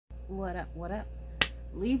What up, what up?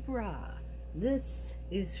 Libra, this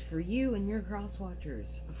is for you and your cross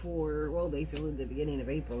watchers for, well, basically the beginning of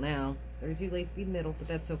April now. They're too late to be middle, but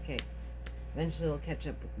that's okay. Eventually they'll catch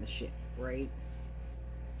up with my shit, right?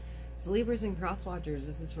 So Libras and cross watchers,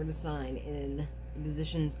 this is for the sign in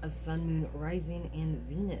positions of Sun, Moon, Rising, and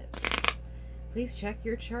Venus. Please check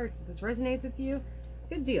your charts. If this resonates with you,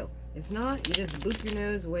 good deal. If not, you just boop your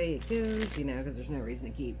nose away it goes, you know, because there's no reason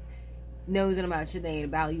to keep nosing about shit that ain't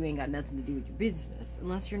about you, ain't got nothing to do with your business.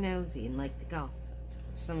 Unless you're nosy and like to gossip.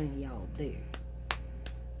 Some of y'all do.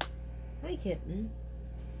 Hi, kitten.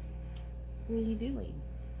 What are you doing?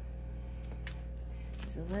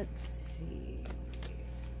 So let's see.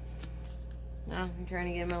 Oh, I'm trying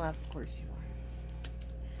to get in my lap. Of course you are.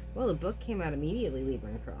 Well, the book came out immediately,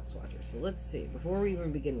 Libra and Crosswatcher. So let's see. Before we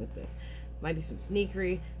even begin with this, might be some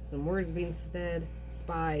sneakery, some words being said,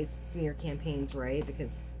 spies, smear campaigns, right?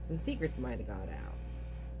 Because some secrets might have got out.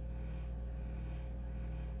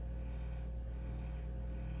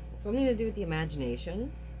 Something to do with the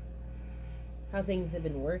imagination, how things have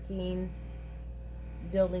been working,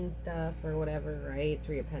 building stuff or whatever, right?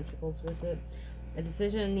 Three of Pentacles with it. A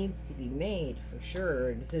decision needs to be made, for sure.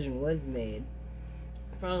 A decision was made.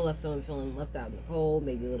 Probably left someone feeling left out in the cold,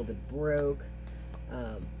 maybe a little bit broke.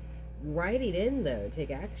 Write it in, though. Take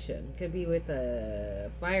action. Could be with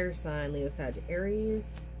a fire sign, Leo, Sag, Aries.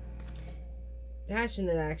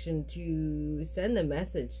 Passionate action to send a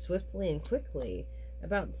message swiftly and quickly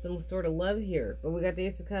about some sort of love here. But we got the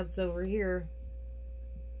Ace of Cups over here.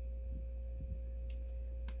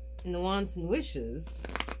 And the wants and wishes,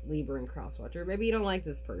 Libra and Crosswatcher. Maybe you don't like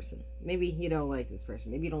this person. Maybe you don't like this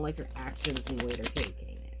person. Maybe you don't like their actions and the way they're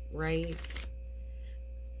taking it, right?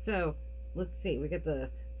 So, let's see. We got the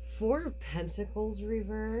Four of Pentacles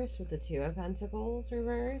reverse with the Two of Pentacles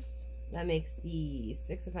reverse. That makes the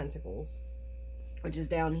Six of Pentacles, which is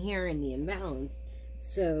down here in the imbalance.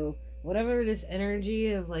 So, whatever this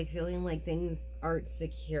energy of like feeling like things aren't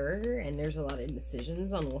secure and there's a lot of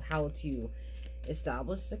indecisions on how to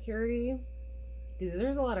establish security, because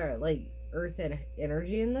there's a lot of like earth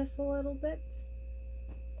energy in this a little bit.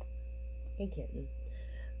 Hey, kitten.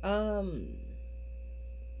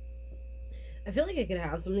 I feel like it could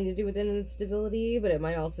have something to do with instability, but it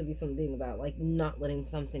might also be something about like not letting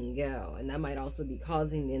something go, and that might also be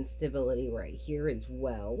causing the instability right here as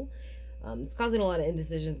well. It's causing a lot of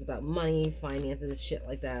indecisions about money, finances, shit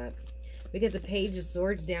like that. We get the Page of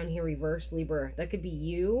Swords down here, reverse, Libra. That could be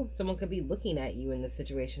you. Someone could be looking at you in this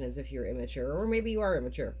situation as if you're immature, or maybe you are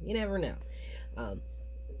immature. You never know.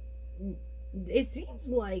 It seems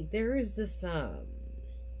like there is this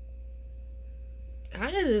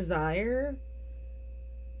kind of desire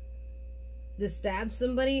to stab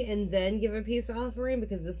somebody and then give a peace offering,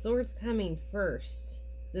 because the sword's coming first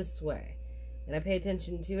this way, and I pay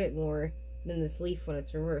attention to it more than this leaf when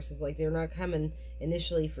it's reversed. It's like they're not coming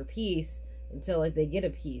initially for peace until like they get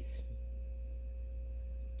a peace,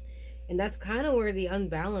 and that's kind of where the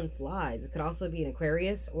unbalance lies. It could also be an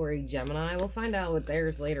Aquarius or a Gemini. We'll find out with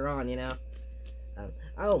theirs later on, you know.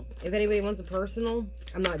 Oh, if anybody wants a personal,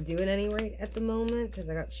 I'm not doing any right at the moment because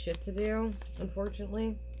I got shit to do,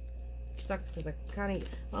 unfortunately. Sucks because I kind of,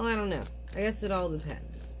 well, I don't know. I guess it all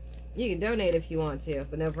depends. You can donate if you want to,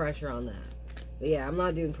 but no pressure on that. But yeah, I'm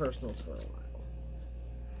not doing personals for a while.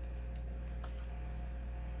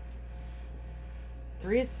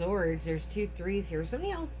 Three of Swords. There's 2 3s here.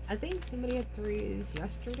 Somebody else, I think somebody had 3s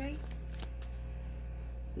yesterday.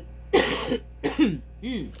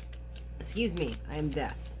 Excuse me, I am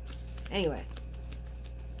deaf. Anyway.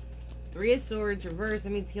 3 of Swords reverse.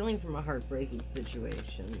 That means healing from a heartbreaking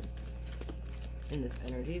situation. In this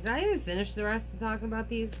energy. Did I even finish the rest of talking about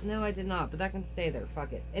these? No, I did not, but that can stay there.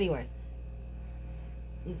 Fuck it. Anyway.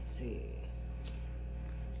 Let's see.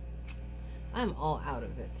 I'm all out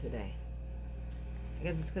of it today. I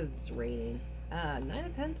guess it's because it's raining. 9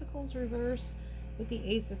 of Pentacles reverse with the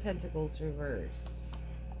Ace of Pentacles reverse.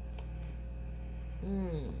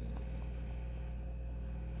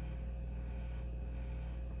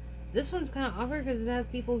 This one's kind of awkward because it has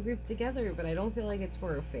people grouped together, but I don't feel like it's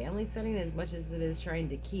for a family setting as much as it is trying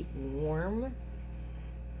to keep warm.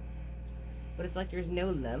 But it's like there's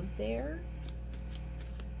no love there.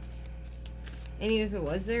 And even if it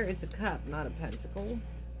was there, it's a cup, not a pentacle.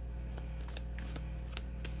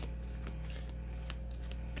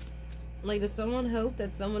 Like, does someone hope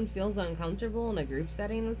that someone feels uncomfortable in a group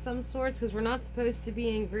setting of some sorts? Because we're not supposed to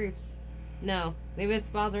be in groups. No, maybe it's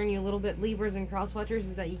bothering you a little bit, Libras and Crosswatchers,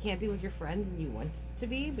 is that you can't be with your friends and you want to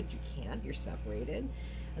be, but you can't. You're separated.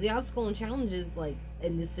 The obstacle and challenge is, like,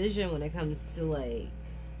 indecision when it comes to, like,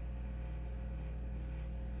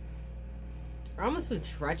 almost some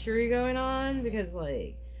treachery going on, because,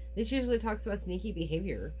 like, this usually talks about sneaky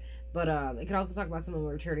behavior, but, it could also talk about someone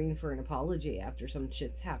returning for an apology after some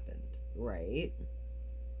shit's happened, right?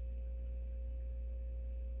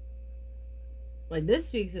 Like, this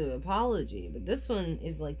speaks of an apology, but this one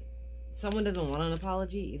is, like, someone doesn't want an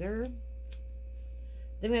apology either.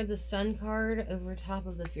 Then we have the Sun card over top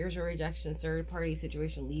of the fears or rejection. Third party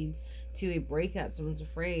situation leads to a breakup. Someone's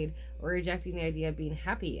afraid or rejecting the idea of being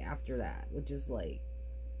happy after that, which is like,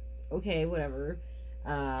 okay, whatever.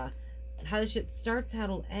 How the shit starts, how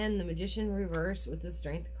it'll end. The Magician reverse with the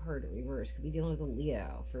Strength card reverse. Could be dealing with a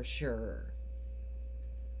Leo for sure.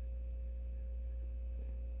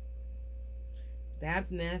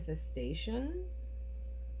 Bad manifestation.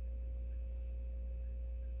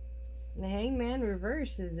 The Hangman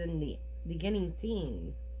reverse is in the beginning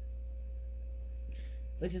theme,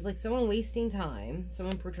 which is like someone wasting time,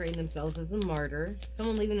 someone portraying themselves as a martyr,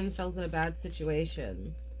 someone leaving themselves in a bad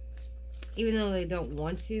situation, even though they don't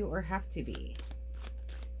want to or have to be.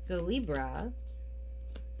 So Libra,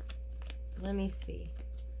 let me see.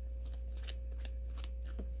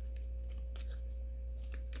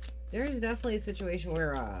 There's definitely a situation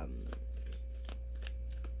where,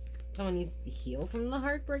 someone needs to heal from the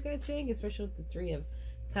heartbreak, I think, especially with the Three of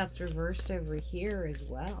Cups reversed over here as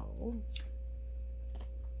well.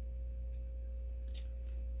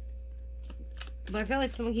 But I feel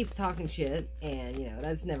like someone keeps talking shit, and, you know,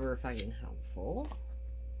 that's never fucking helpful.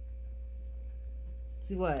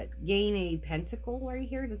 See what? Gain a pentacle right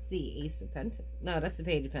here? That's the Ace of Pentacles. No, that's the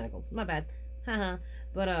Page of Pentacles. My bad. Haha.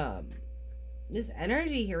 But, this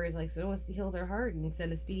energy here is like someone wants to heal their heart and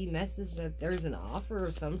send a speedy message that there's an offer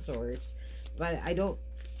of some sorts. But I don't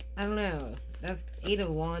know. That 8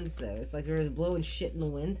 of Wands, though. It's like they're blowing shit in the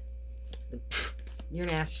wind. You're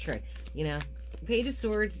an ashtray, you know? Page of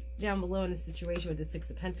Swords down below in a situation with the 6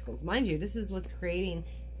 of Pentacles. Mind you, this is what's creating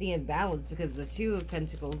the imbalance, because the 2 of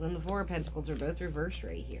Pentacles and the 4 of Pentacles are both reversed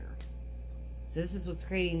right here. So this is what's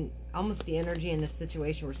creating almost the energy in this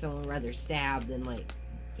situation where someone would rather stab than, like,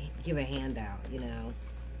 give a handout, you know.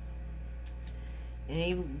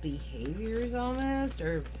 Enabled behaviors almost,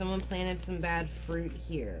 or someone planted some bad fruit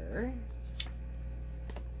here,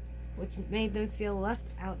 which made them feel left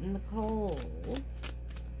out in the cold.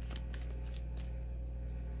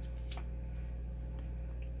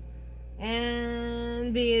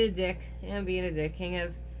 And being a dick. King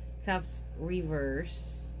of Cups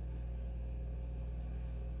reverse.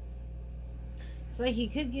 It's like he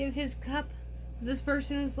could give his cup to this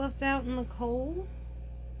person who's left out in the cold,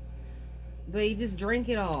 but he just drank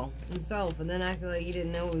it all himself and then acted like he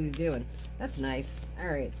didn't know what he was doing. That's nice.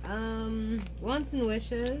 Alright, wants and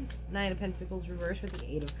wishes. Knight of Pentacles reversed with the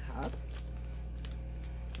 8 of Cups.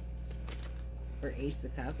 Or Ace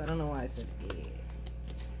of Cups. I don't know why I said 8.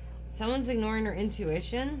 Someone's ignoring her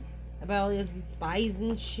intuition about all these spies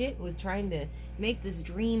and shit with trying to make this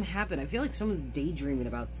dream happen. I feel like someone's daydreaming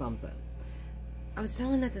about something. I was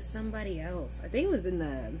telling that to somebody else. I think it was in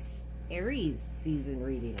the Aries season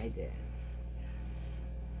reading I did.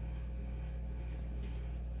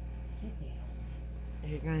 Get down. If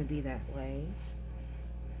you're going to be that way.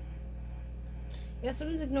 Yeah,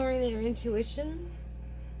 someone's ignoring their intuition.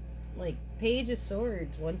 Like, Page of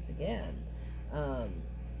Swords once again.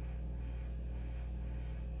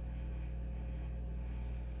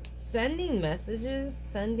 Sending messages,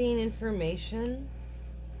 sending information.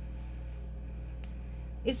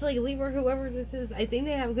 It's like Libra, whoever this is, I think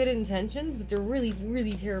they have good intentions, but they're really,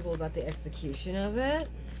 really terrible about the execution of it.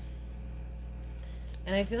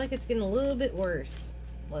 And I feel like it's getting a little bit worse.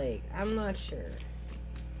 Like, I'm not sure.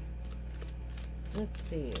 Let's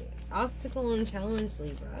see. Obstacle and challenge,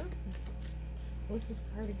 Libra. What's this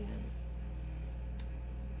card again?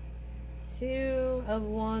 2 of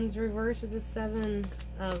Wands reverse with the 7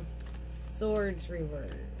 of Swords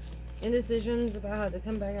reverse. Indecisions about how to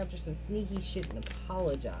come back after some sneaky shit and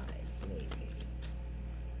apologize, maybe.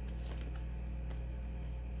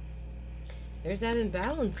 There's that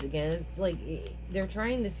imbalance again. It's like they're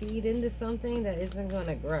trying to feed into something that isn't going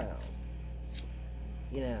to grow.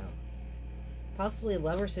 You know. Possibly a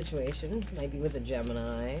lover situation. Might be with a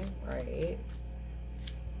Gemini, right?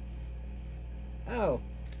 Oh.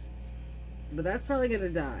 But that's probably going to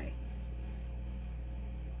die.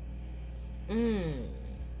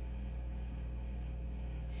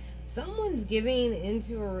 Someone's giving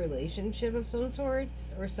into a relationship of some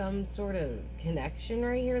sorts, or some sort of connection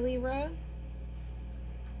right here, Libra.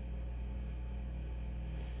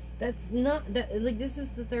 That's not that, like, this is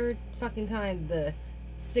the 3rd fucking time the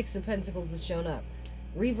 6 of Pentacles has shown up.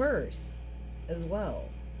 Reverse as well.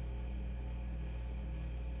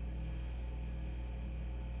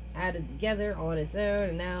 added together on its own,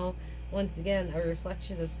 and now, once again, a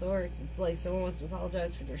reflection of sorts. It's like someone wants to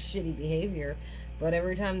apologize for their shitty behavior, but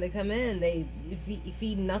every time they come in, they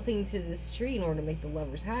feed nothing to this tree in order to make the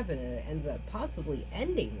lovers happen, and it ends up possibly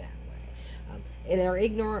ending that way. And they're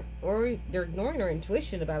ignoring their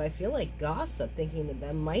intuition about, I feel like, gossip, thinking that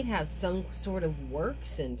that might have some sort of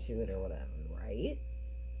works into it or whatever, right?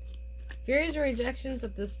 Fears or rejections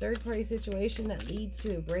of this third-party situation that leads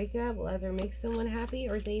to a breakup will either make someone happy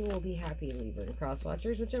or they will be happy, Libra and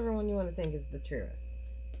Crosswatchers, whichever one you want to think is the truest.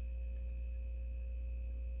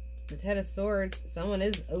 The Ten of Swords, someone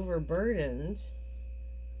is overburdened.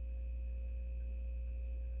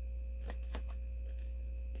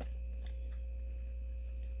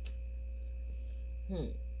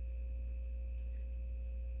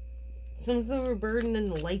 Someone's overburdened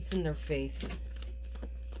and the light's in their face.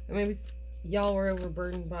 Or maybe y'all were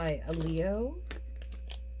overburdened by a Leo.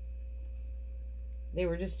 They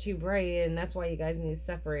were just too bright, and that's why you guys need to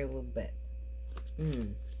separate a little bit.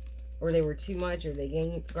 Or they were too much, or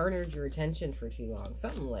they garnered your attention for too long.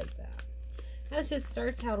 Something like that. That just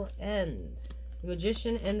starts how it'll end. The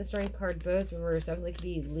Magician and the Strength card both reversed. I would like to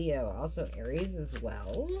be Leo. Also Aries as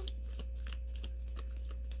well.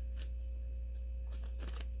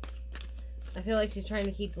 I feel like she's trying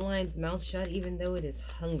to keep the lion's mouth shut even though it is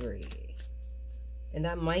hungry. And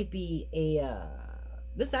that might be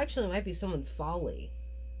this actually might be someone's folly.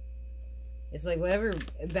 It's like whatever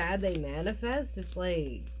bad they manifest, it's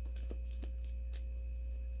like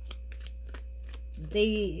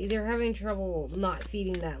they're having trouble not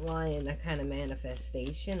feeding that lion that kind of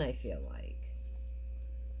manifestation, I feel like.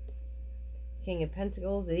 King of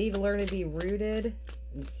Pentacles, they need to learn to be rooted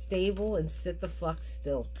and stable and sit the fuck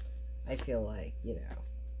still. I feel like, you know.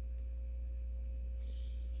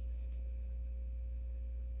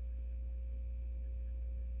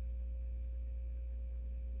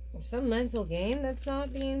 There's some mental game that's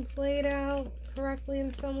not being played out correctly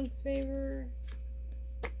in someone's favor.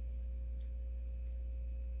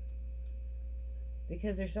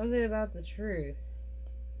 Because there's something about the truth.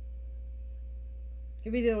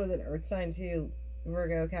 Could be dealing with an earth sign too.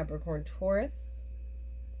 Virgo, Capricorn, Taurus.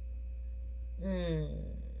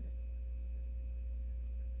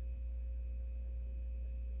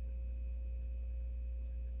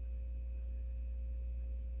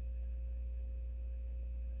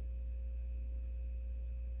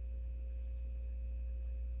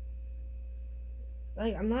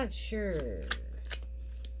 Like, I'm not sure.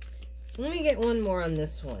 Let me get one more on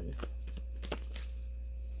this one.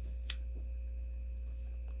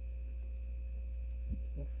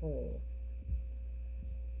 The Fool.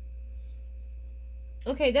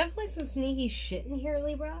 Okay, definitely some sneaky shit in here,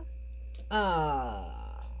 Libra.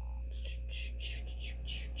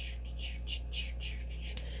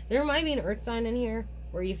 There might be an earth sign in here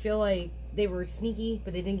where you feel like they were sneaky,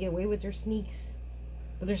 but they didn't get away with their sneaks.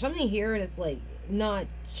 But there's something here that's like not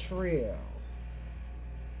true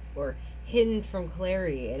or hidden from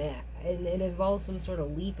clarity, and it involves some sort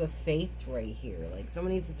of leap of faith right here. Like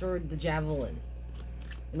someone needs to throw the javelin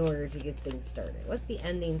in order to get things started. What's the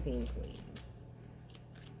ending theme, please?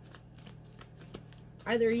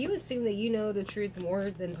 Either you assume that you know the truth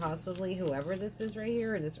more than possibly whoever this is right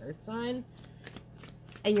here, or this earth sign,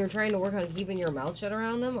 and you're trying to work on keeping your mouth shut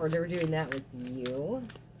around them, or they're doing that with you,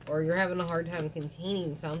 or you're having a hard time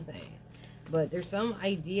containing something. But there's some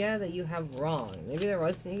idea that you have wrong. Maybe there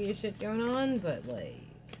was sneaky shit going on, but like,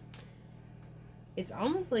 it's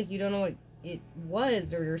almost like you don't know what it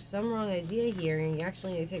was, or there's some wrong idea here, and you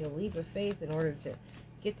actually need to take a leap of faith in order to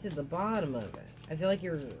get to the bottom of it. I feel like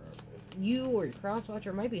you or your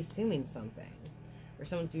crosswatcher might be assuming something, or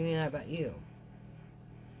someone's doing that about you.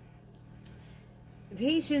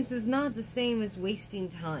 Patience is not the same as wasting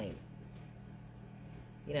time.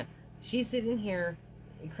 You know, she's sitting here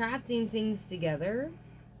crafting things together,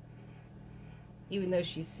 even though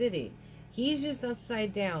she's sitting. He's just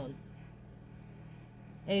upside down.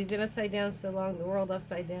 And he's been upside down so long, the world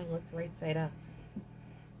upside down looked right side up.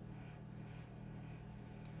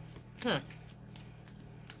 Huh.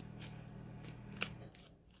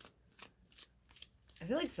 I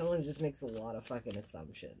feel like someone just makes a lot of fucking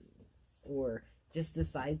assumptions, or just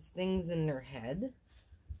decides things in their head.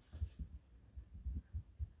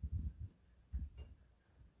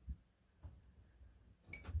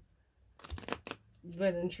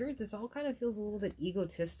 But in truth, this all kind of feels a little bit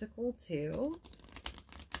egotistical too.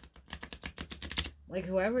 Like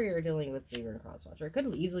whoever you're dealing with, Libra and Crosswatcher, it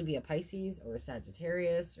could easily be a Pisces or a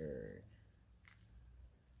Sagittarius, or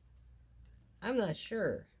I'm not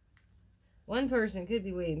sure. One person could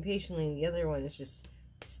be waiting patiently and the other one is just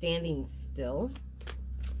standing still.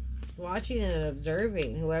 watching and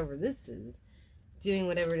observing whoever this is doing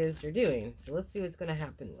whatever it is they're doing. So let's see what's going to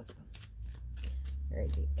happen with them. All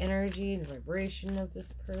right, the energy and vibration of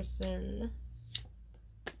this person.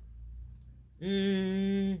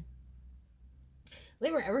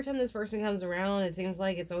 Libra, every time this person comes around, it seems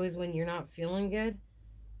like it's always when you're not feeling good.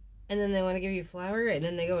 And then they want to give you a flower, and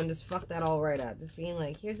then they go and just fuck that all right up. Just being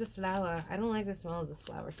like, here's a flower. I don't like the smell of this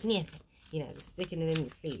flower. Sniff it. You know, just sticking it in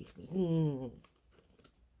your face.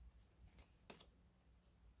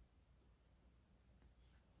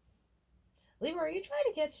 Libra, are you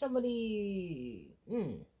trying to catch somebody?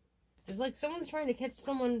 It's like someone's trying to catch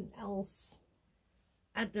someone else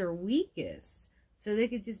at their weakest. So they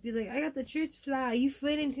could just be like, I got the truth fly. You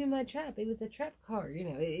fell into my trap. It was a trap card. You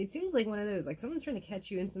know, it seems like one of those. Like someone's trying to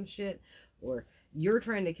catch you in some shit. Or you're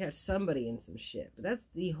trying to catch somebody in some shit. But that's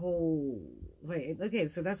the whole... Wait, okay,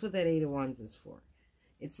 so that's what that Eight of Wands is for.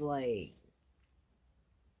 It's like...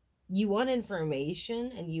 You want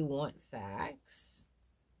information and you want facts.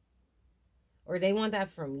 Or they want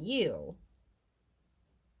that from you.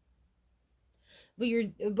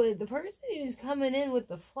 But the person is coming in with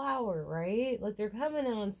the flower, right? Like they're coming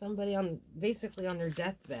in on somebody basically on their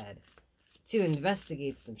deathbed to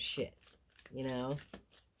investigate some shit, you know?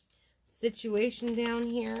 Situation down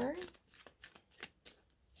here.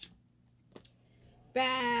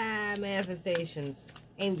 Bad manifestations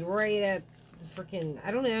aimed right at the freaking,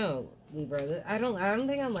 I don't know, Libra. I don't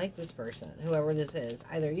think I like this person, whoever this is.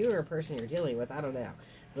 Either you or a person you're dealing with, I don't know.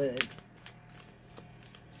 But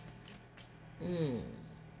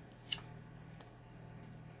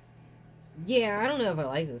yeah, I don't know if I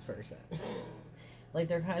like this person. Like,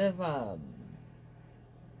 they're kind of,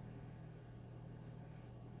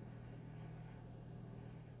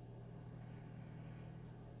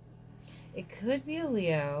 it could be a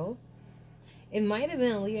Leo. It might have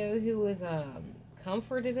been a Leo who was,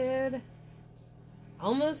 comforted,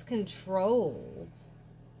 almost controlled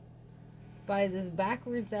by this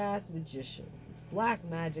backwards-ass magician. This black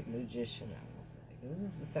magic magician, I will say. This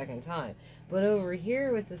is the second time. But over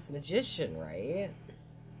here with this magician, right?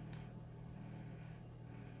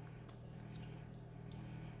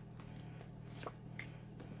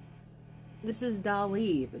 This is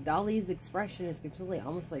Dali, but Dali's expression is completely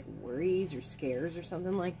almost like worries or scares or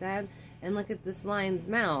something like that. And look at this lion's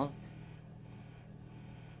mouth.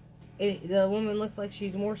 The woman looks like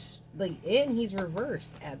she's more, like, and he's reversed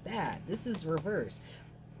at that. This is reversed.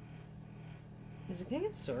 Is the King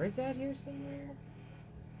of Swords out here somewhere?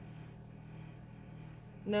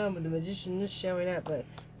 No, but the magician is showing up, but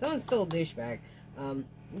someone's still a douchebag.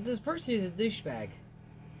 This person is a douchebag.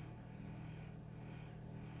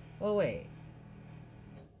 Oh, wait.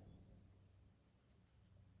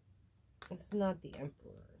 It's not the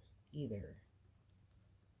Emperor, either.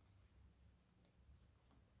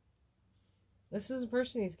 This is a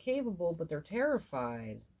person who's capable, but they're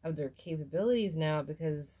terrified of their capabilities now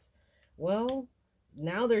because, well,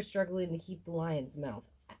 now they're struggling to keep the lion's mouth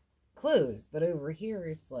closed. But over here,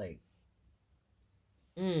 it's like,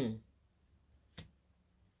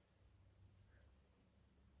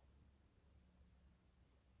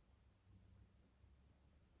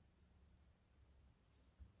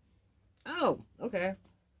 Oh, okay.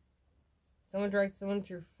 Someone dragged someone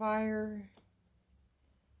through fire,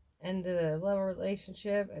 ended a love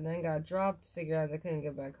relationship, and then got dropped, figured out they couldn't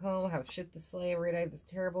get back home, have shit to slay every night that's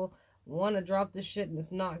terrible, want to drop the shit and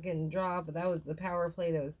it's not getting dropped, but that was the power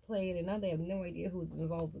play that was played, and now they have no idea who's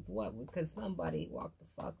involved with what, because somebody walked the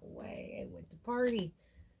fuck away and went to party.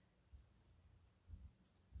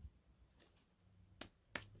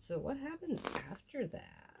 So what happens after that?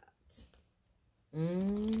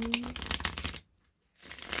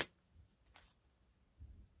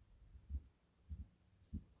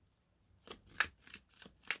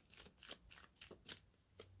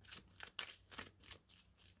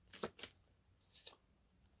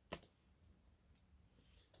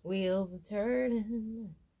 Wheels are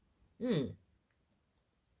turning. And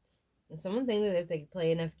someone thinks that if they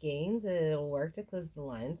play enough games that it'll work to close the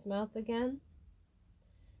lion's mouth again.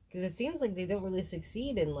 Because it seems like they don't really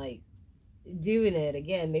succeed in, like, doing it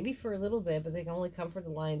again. Maybe for a little bit, but they can only comfort the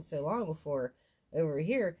lion so long before, over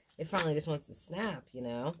here, it finally just wants to snap, you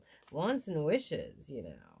know? Wants and wishes, you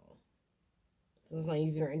know? Someone's not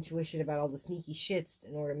using their intuition about all the sneaky shits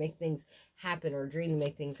in order to make things happen or dream to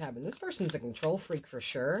make things happen. This person's a control freak for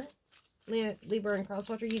sure. Libra and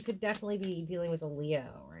Crosswatcher, you could definitely be dealing with a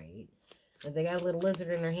Leo, right? If they got a little lizard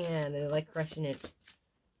in their hand and they like crushing it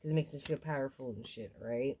because it makes them feel powerful and shit,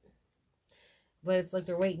 right? But it's like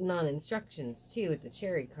they're waiting on instructions too with the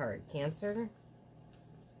cherry card. Cancer.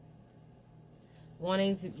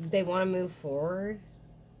 They want to move forward.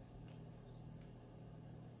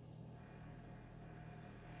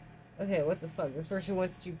 Okay, what the fuck? This person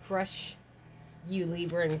wants to crush you,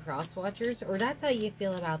 Libra and cross watchers, or that's how you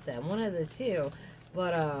feel about them. One of the two.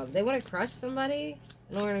 But they want to crush somebody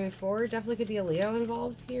in order to move forward. Definitely could be a Leo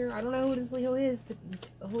involved here. I don't know who this Leo is, but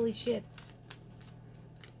holy shit.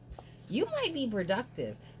 You might be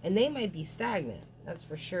productive, and they might be stagnant. That's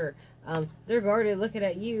for sure. They're guarded looking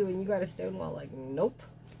at you, and you got a stonewall like, nope.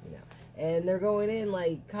 You know, and they're going in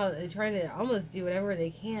like trying to almost do whatever they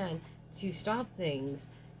can to stop things.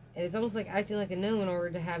 And it's almost like acting like a gnome in order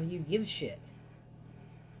to have you give shit.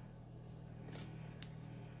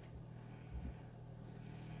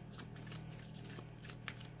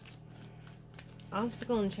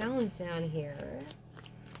 Obstacle and challenge down here.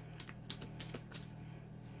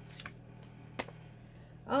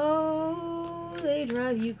 Oh, they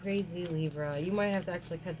drive you crazy, Libra. You might have to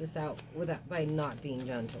actually cut this out by not being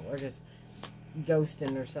gentle or just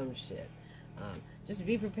ghosting or some shit. Just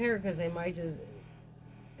be prepared because they might just...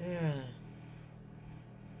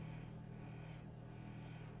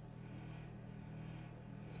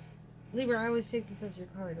 Libra, I always take this as your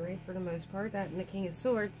card, right? For the most part. That and the King of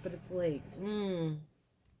Swords, but it's like, I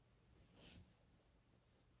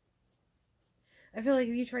feel like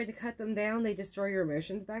if you tried to cut them down, they just throw your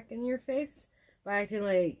emotions back in your face by acting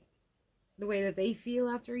like the way that they feel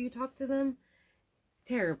after you talk to them.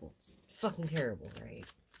 Terrible. Fucking terrible, right?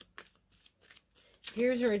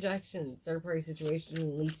 Here's a rejection. Third-party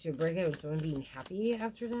situation leads to a breakup and someone being happy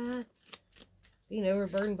after that. Being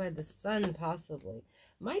overburdened by the sun, possibly.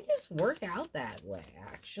 Might just work out that way,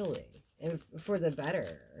 actually. And for the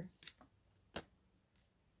better.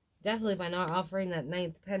 Definitely by not offering that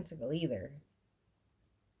 9th pentacle either.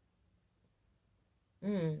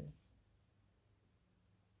 At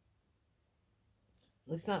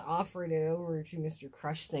least not offering it over to Mr.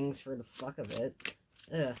 Crush Things for the fuck of it.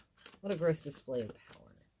 Ugh. What a gross display of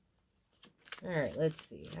power. Alright, let's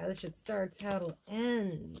see. How this shit starts, how it'll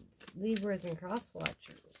end. Libras and Crosswatchers.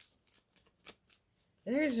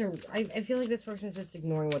 I feel like this person's just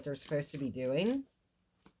ignoring what they're supposed to be doing.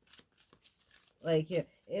 Like, yeah,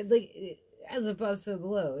 as above, so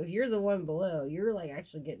below. If you're the one below, you're, like,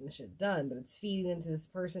 actually getting shit done, but it's feeding into this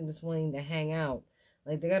person just wanting to hang out.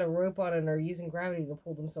 Like, they got a rope on and are using gravity to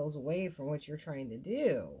pull themselves away from what you're trying to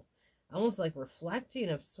do. Almost like reflecting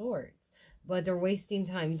of sorts. But they're wasting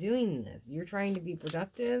time doing this. You're trying to be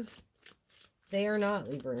productive. They are not,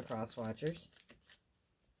 Libra and Crosswatchers.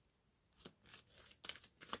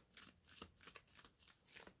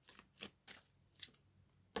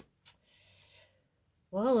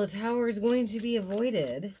 Well, the tower is going to be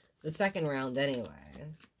avoided. The second round, anyway.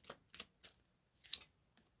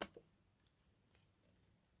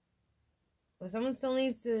 But someone still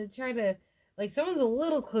needs to try to... Like, someone's a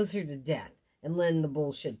little closer to death and letting the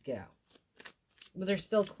bullshit go. But they're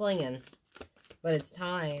still clinging. But it's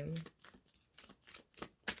time.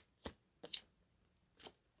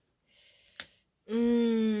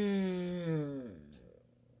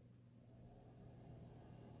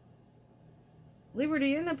 Libra, do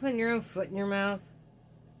you end up putting your own foot in your mouth?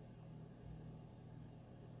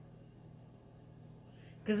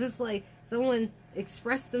 Because it's like someone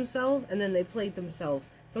expressed themselves and then they played themselves.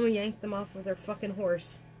 Someone yanked them off with their fucking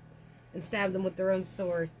horse and stabbed them with their own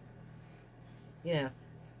sword. You know.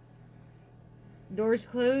 Doors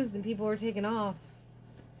closed and people are taken off.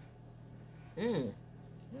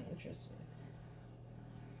 Interesting.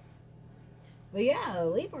 But yeah,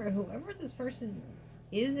 Libra, whoever this person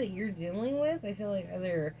is that you're dealing with, I feel like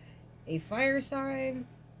either a fire sign,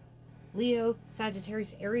 Leo,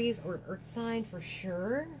 Sagittarius, Aries, or Earth sign for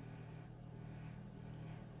sure.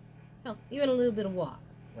 Hell, even a little bit of water,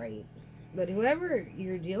 right? But whoever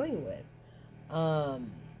you're dealing with, I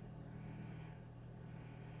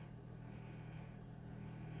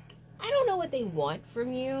don't know what they want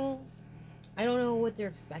from you. I don't know what they're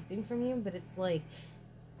expecting from you, but it's like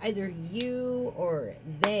either you or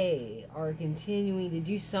they are continuing to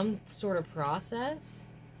do some sort of process.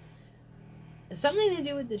 Something to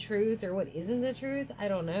do with the truth or what isn't the truth. I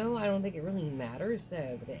don't know. I don't think it really matters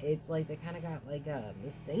though. But it's like they kind of got like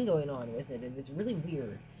this thing going on with it. And it's really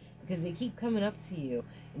weird. Because they keep coming up to you.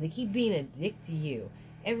 And they keep being a dick to you.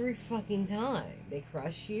 Every fucking time. They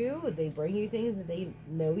crush you. They bring you things that they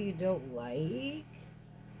know you don't like.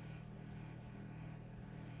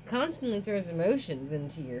 Constantly throws emotions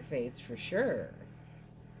into your face for sure.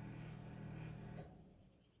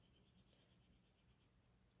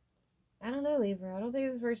 I don't know, Libra. I don't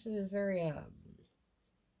think this person is very, I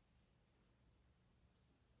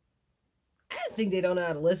just think they don't know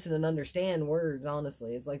how to listen and understand words,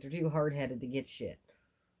 honestly. It's like they're too hard-headed to get shit.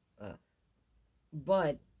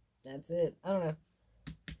 But, that's it. I don't know.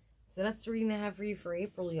 So that's the reading I have for you for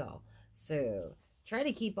April, y'all. So try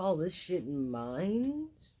to keep all this shit in mind.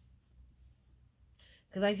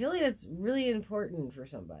 Because I feel like that's really important for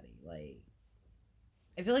somebody. Like,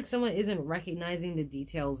 I feel like someone isn't recognizing the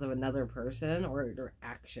details of another person or their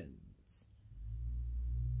actions.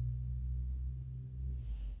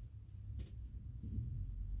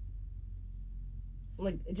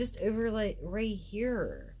 Like, just over, like, right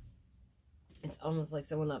here. It's almost like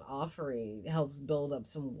someone not offering helps build up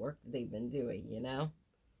some work that they've been doing, you know?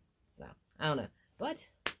 So, I don't know. But,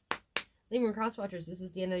 Libra Crosswatchers, this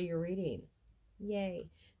is the end of your reading. Yay.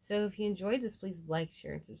 So if you enjoyed this, please like,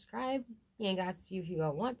 share, and subscribe. You ain't got to if you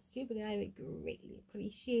don't want to, but I would greatly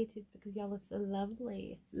appreciate it because y'all are so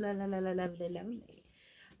lovely. Lovely.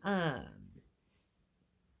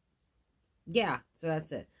 Yeah, so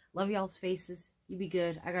that's it. Love y'all's faces. You be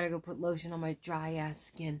good. I gotta go put lotion on my dry ass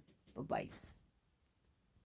skin. Bye-bye.